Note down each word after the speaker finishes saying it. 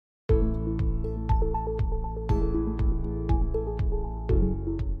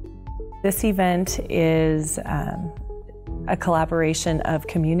This event is a collaboration of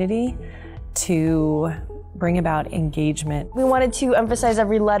community to bring about engagement. We wanted to emphasize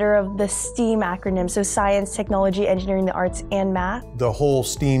every letter of the STEAM acronym, so science, technology, engineering, the arts, and math. The whole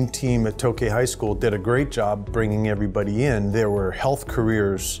STEAM team at Tokay High School did a great job bringing everybody in. There were health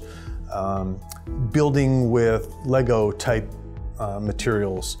careers, building with Lego type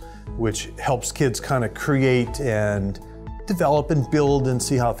materials, which helps kids kind of create and develop and build and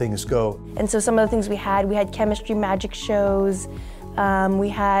see how things go. And so some of the things we had chemistry magic shows, we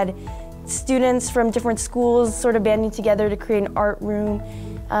had students from different schools sort of banding together to create an art room,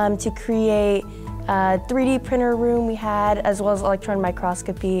 to create a 3D printer room we had, as well as electron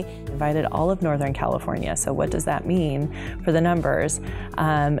microscopy. Invited all of Northern California, so what does that mean for the numbers?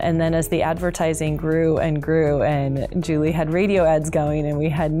 And then as the advertising grew and grew, and Julie had radio ads going, and we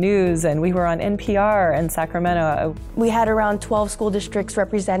had news, and we were on NPR in Sacramento. We had around 12 school districts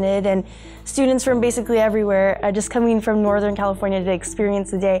represented, and students from basically everywhere just coming from Northern California to experience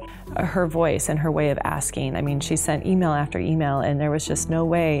the day. Her voice and her way of asking, I mean, she sent email after email, and there was just no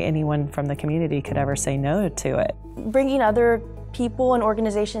way anyone from the community could ever say no to it. Bringing other people and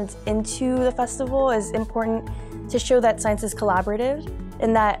organizations into the festival is important to show that science is collaborative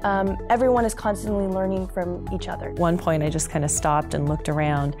and that everyone is constantly learning from each other. At one point I just kind of stopped and looked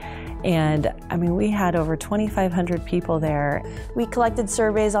around, and I mean, we had over 2,500 people there. We collected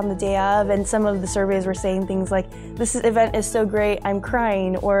surveys on the day of, and some of the surveys were saying things like, this event is so great, I'm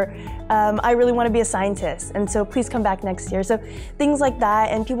crying, or I really want to be a scientist, and so please come back next year. So things like that,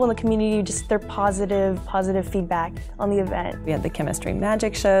 and people in the community, just their positive feedback on the event. We had the chemistry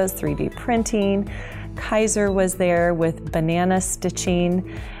magic shows, 3D printing, Kaiser was there with banana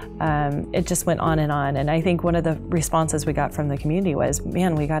stitching. It just went on, and I think one of the responses we got from the community was,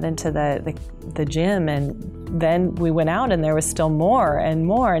 man, we got into the gym, and then we went out and there was still more and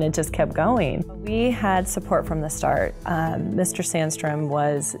more, and it just kept going. We had support from the start. Mr. Sandstrom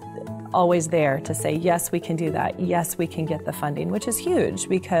was always there to say, yes, we can do that. Yes, we can get the funding, which is huge,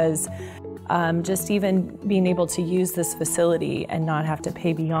 because just even being able to use this facility and not have to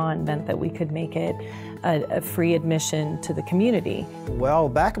pay beyond meant that we could make it a free admission to the community. Well,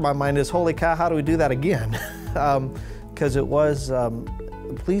 back in my mind is, holy cow, how do we do that again? Because it was,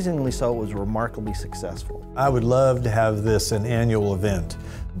 pleasingly so, it was remarkably successful. I would love to have this an annual event.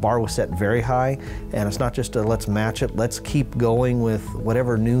 The bar was set very high, and it's not just a let's match it, let's keep going with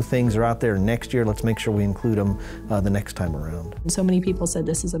whatever new things are out there next year. Let's make sure we include them the next time around. So many people said,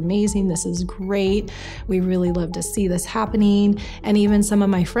 this is amazing, this is great, we really love to see this happening. And even some of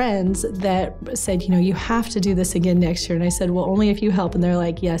my friends that said, you know, you have to do this again next year. And I said, well, only if you help. And they're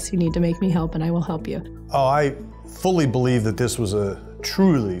like, yes, you need to make me help, and I will help you. Oh, I fully believe that this was a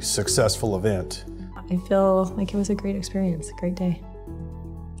truly successful event. I feel like it was a great experience, a great day.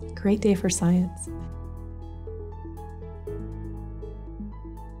 Great day for science.